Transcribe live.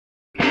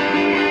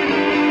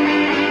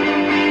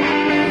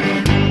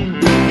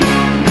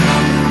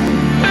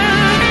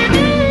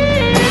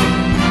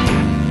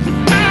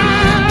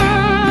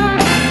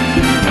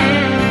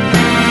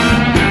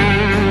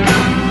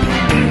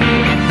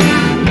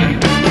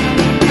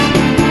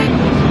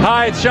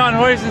it's John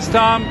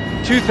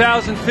Heussenstamm,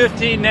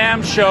 2015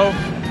 NAMM show.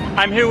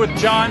 I'm here with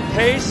John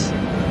Pace,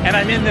 and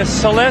I'm in the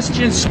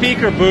Celestion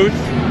speaker booth.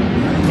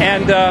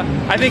 And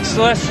I think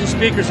Celestion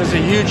Speakers has a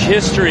huge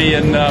history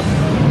in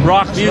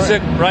rock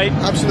music, right?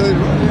 Absolutely.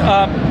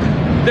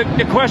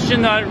 The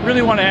question I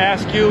really want to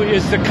ask you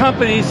is the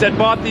companies that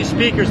bought these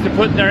speakers to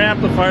put in their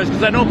amplifiers,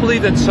 because I don't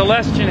believe that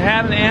Celestion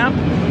had an amp.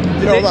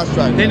 No, that's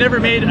right. They never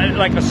made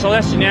like a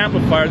Celestion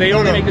amplifier. They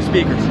only make the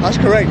speakers. That's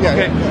correct, yeah.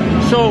 Okay.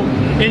 Yeah. So,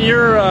 in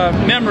your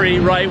memory,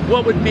 right,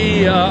 what would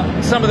be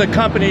some of the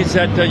companies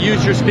that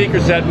use your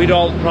speakers that we'd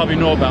all probably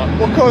know about?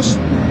 Well, of course,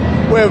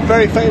 we're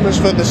very famous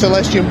for the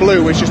Celestion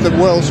Blue, which is the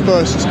world's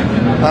first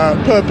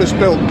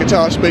purpose-built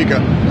guitar speaker.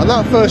 And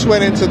that first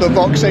went into the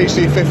Vox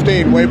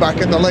AC-15 way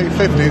back in the late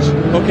 50s.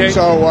 Okay.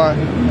 So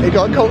he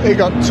got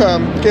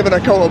given a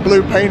coat of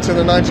blue paint in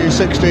the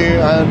 1960s,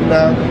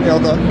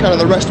 and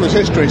the rest was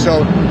history.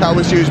 So that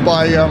was used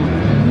by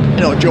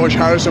George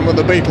Harrison with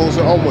the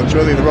Beatles onwards,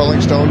 really, the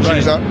Rolling Stones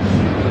use that.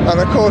 And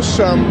of course,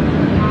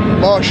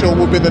 Marshall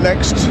would be the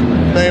next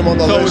name on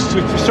the list.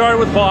 So we started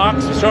with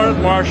Vox, we started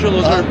with Marshall.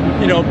 Those are,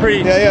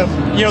 pretty.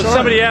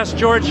 Somebody asked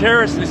George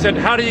Harrison. He said,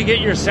 "How do you get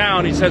your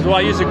sound?" He says, "Well,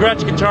 I use a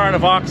Gretsch guitar and a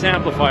Vox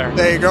amplifier."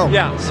 There you go.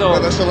 Yeah. So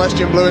with a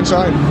Celestion Blue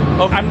inside.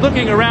 I'm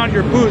looking around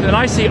your booth, and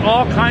I see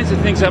all kinds of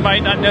things that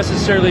might not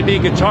necessarily be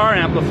guitar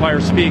amplifier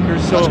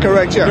speakers. So that's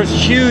correct. Yeah. There's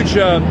huge.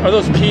 Are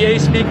those PA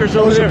speakers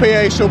over there?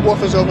 Those are PA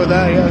subwoofers over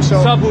there. Yeah.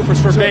 So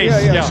subwoofers for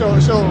bass. Yeah.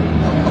 So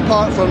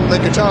apart from the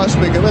guitar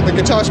speaker, the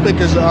guitar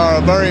speakers are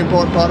a very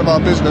important part of our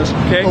business.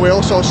 Okay. But we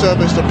also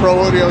service the pro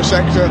audio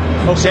sector.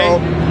 Okay. So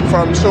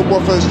from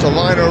subwoofers to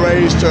line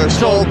arrays to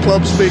small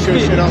club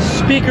speakers,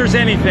 Speakers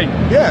anything.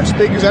 Yeah,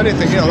 speakers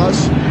anything.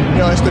 That's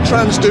it's the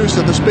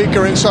transducer, the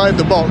speaker inside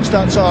the box.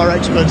 That's our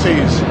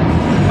expertise.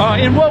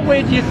 In what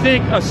way do you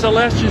think a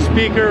Celestion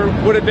speaker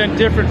would have been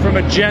different from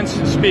a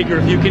Jensen speaker,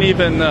 if you can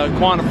even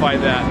quantify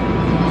that?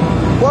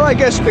 Well, I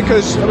guess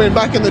because,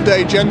 back in the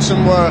day,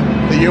 Jensen were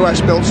the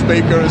US-built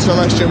speaker and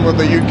Celestion were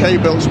the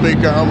UK-built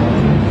speaker.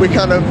 We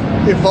kind of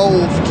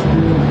evolved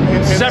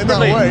in that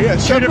way. Yeah,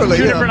 separately.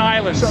 Two different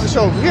islands. So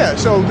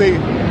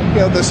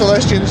the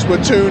Celestions were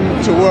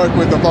tuned to work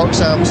with the Vox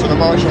amps and the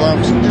Marshall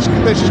amps, and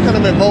they just kind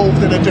of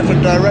evolved in a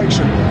different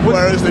direction.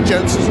 Whereas the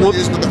Jensens were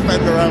used with the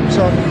Fender amps,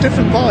 so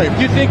different vibe.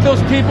 Do you think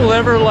those people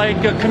ever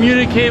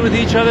communicate with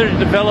each other to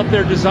develop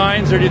their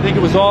designs, or do you think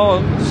it was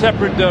all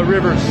separate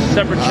rivers,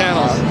 separate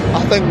channels?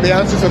 I think the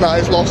answer to that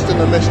is lost in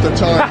the mist of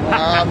time.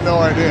 I have no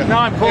idea.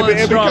 Now I'm pulling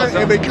straws.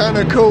 It'd be kind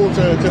of cool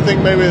to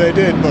think maybe they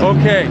did. But.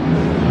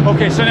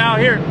 Okay. So now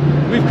here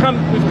we've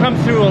come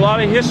through a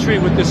lot of history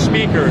with this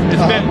speaker.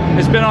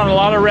 It's been on a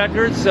lot of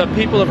records.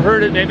 People have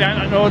heard it. Maybe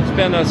I know it's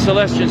been a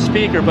Celestion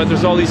speaker, but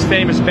there's all these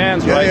famous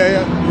bands, right?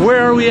 Yeah.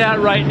 Where are we at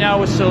right now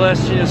with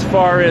Celestion as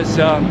far as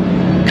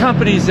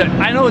companies that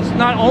I know it's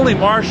not only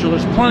Marshall.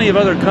 There's plenty of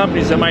other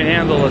companies that might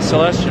handle a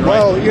Celestion, right?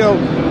 Well,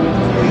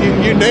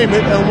 you name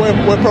it,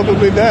 and we're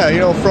probably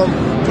there. From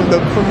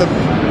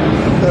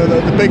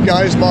the big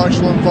guys,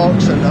 Marshall and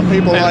Vox, and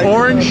people like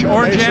Orange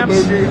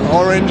amps,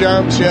 Orange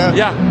amps,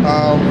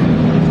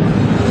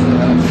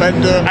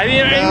 Fender.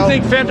 I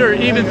think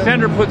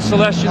Fender puts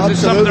Celestions in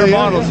some of their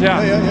models.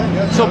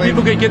 Yeah. So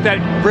people could get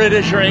that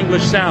British or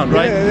English sound,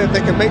 right? Yeah, they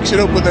can mix it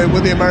up with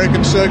the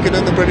American circuit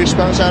and the British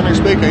sounding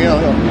speaker.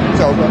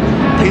 So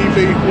PV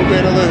would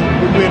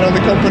be another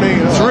company.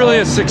 It's really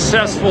a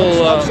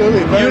successful,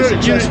 absolutely, very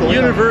successful,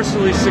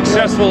 universally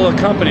successful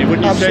company,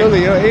 wouldn't you say?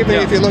 Absolutely. Even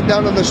if you look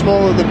down at the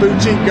smaller, the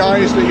boutique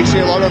guys that you see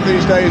a lot of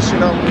these days, a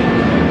lot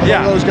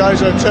of those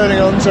guys are turning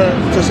on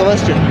to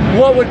Celestion.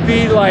 What would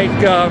be like?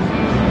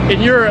 In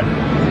your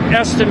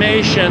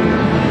estimation,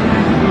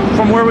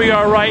 from where we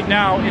are right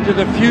now into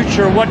the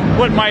future, what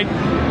might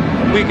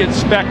we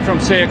expect from,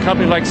 say, a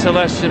company like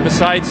Celestion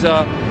besides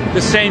the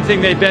same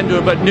thing they've been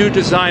doing, but new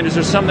design? Is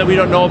there something that we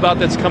don't know about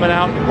that's coming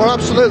out? Well,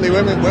 absolutely.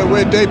 We're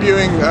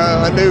debuting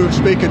a new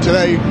speaker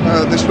today,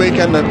 this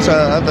weekend at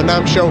the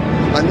NAMM show,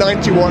 a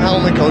 90-watt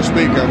Alnico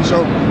speaker.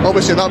 So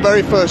obviously that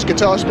very first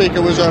guitar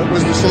speaker was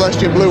the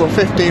Celestion Blue, a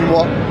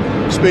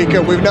 15-watt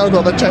speaker. We've now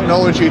got the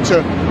technology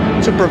to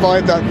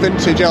provide that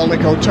vintage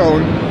Alnico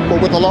tone,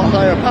 but with a lot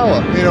higher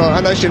power.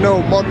 And as you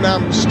know, modern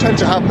amps tend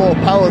to have more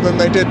power than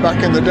they did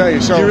back in the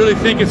day. So do you really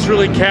think it's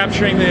really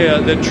capturing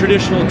the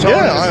traditional tone?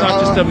 Yeah, it's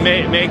not just a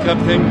makeup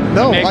thing.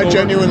 No, I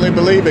genuinely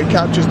believe it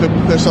captures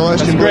the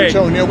Celestion Blue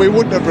tone. We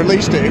wouldn't have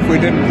released it if we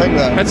didn't think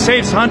that. That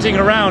saves hunting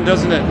around,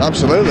 doesn't it?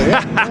 Absolutely.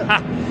 Yeah.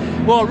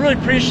 Well, I really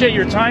appreciate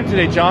your time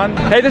today, John.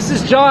 Hey, this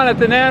is John at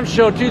the NAMM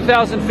Show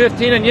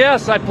 2015, and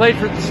yes, I played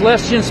for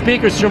Celestion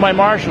speakers through my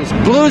Marshalls.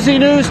 Bluesy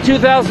News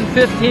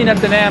 2015 at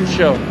the NAMM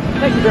Show.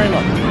 Thank you very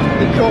much.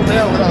 You called me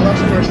out with that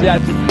last person. Yeah.